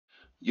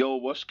Yo,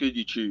 what's good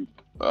YouTube?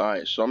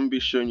 Alright, so I'm gonna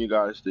be showing you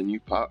guys the new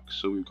packs.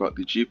 So we've got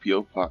the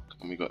GPO pack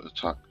and we got the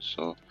TAC.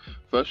 So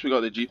first we got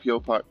the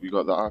GPO pack, we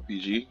got the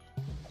RPG.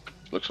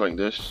 Looks like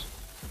this.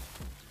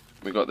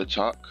 We got the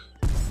TAC.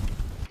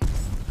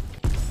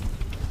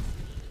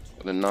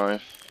 The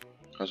knife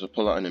has a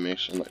pull-out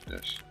animation like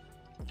this.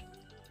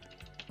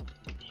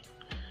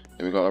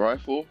 Then we got a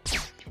rifle.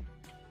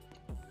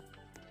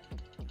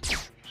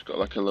 It's got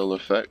like a little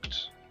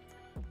effect.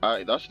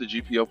 Alright, that's the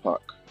GPO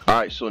pack.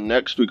 Alright, so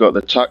next we got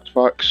the TAC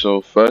pack.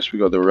 So first we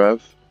got the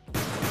Rev.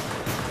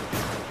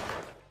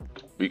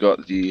 We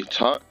got the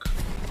TAC.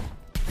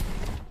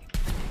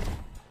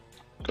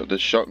 Got the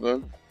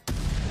shotgun.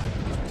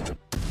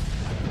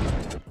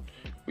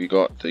 We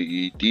got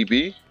the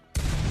DB.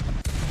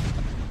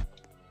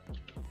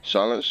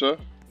 Silencer.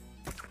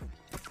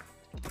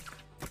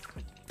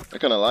 I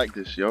kinda like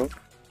this, yo.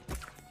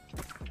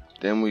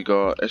 Then we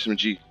got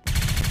SMG.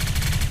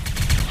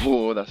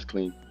 Oh, that's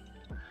clean.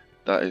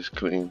 That is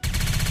clean.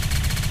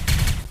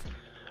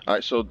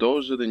 Alright, so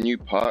those are the new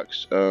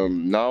packs. Now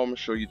I'm gonna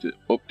show you the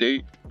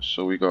update.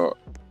 So we got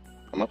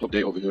a map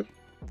update over here.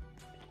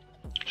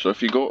 So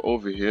if you go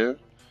over here,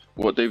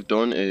 what they've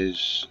done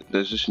is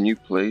there's this new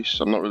place.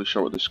 I'm not really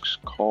sure what this is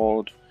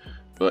called,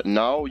 but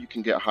now you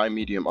can get high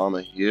medium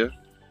armor here,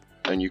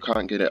 and you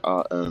can't get it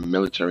at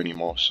military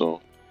anymore.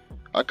 So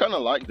I kind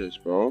of like this,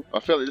 bro. I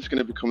feel like this is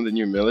gonna become the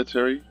new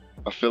military.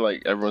 I feel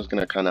like everyone's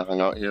gonna kind of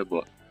hang out here,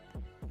 but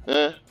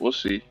we'll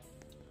see.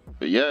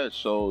 But yeah,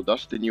 so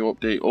that's the new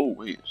update. Oh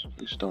wait,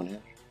 it's down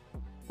here.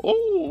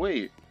 Oh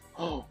wait,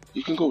 oh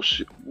you can go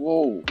shoot.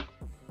 Whoa,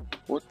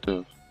 what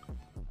the?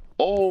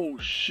 Oh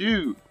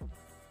shoot.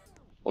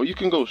 Oh, you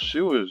can go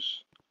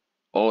sewers.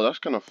 Oh, that's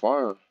kind of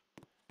fire.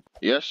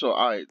 Yeah, so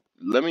alright,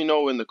 let me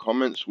know in the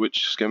comments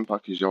which skin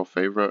pack is your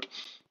favorite.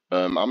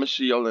 I'm gonna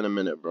see y'all in a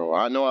minute, bro.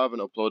 I know I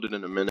haven't uploaded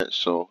in a minute,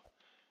 so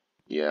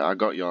yeah, I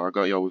got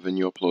y'all with a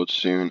new upload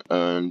soon,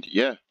 and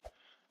yeah,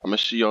 I'm gonna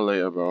see y'all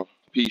later, bro.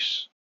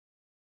 Peace.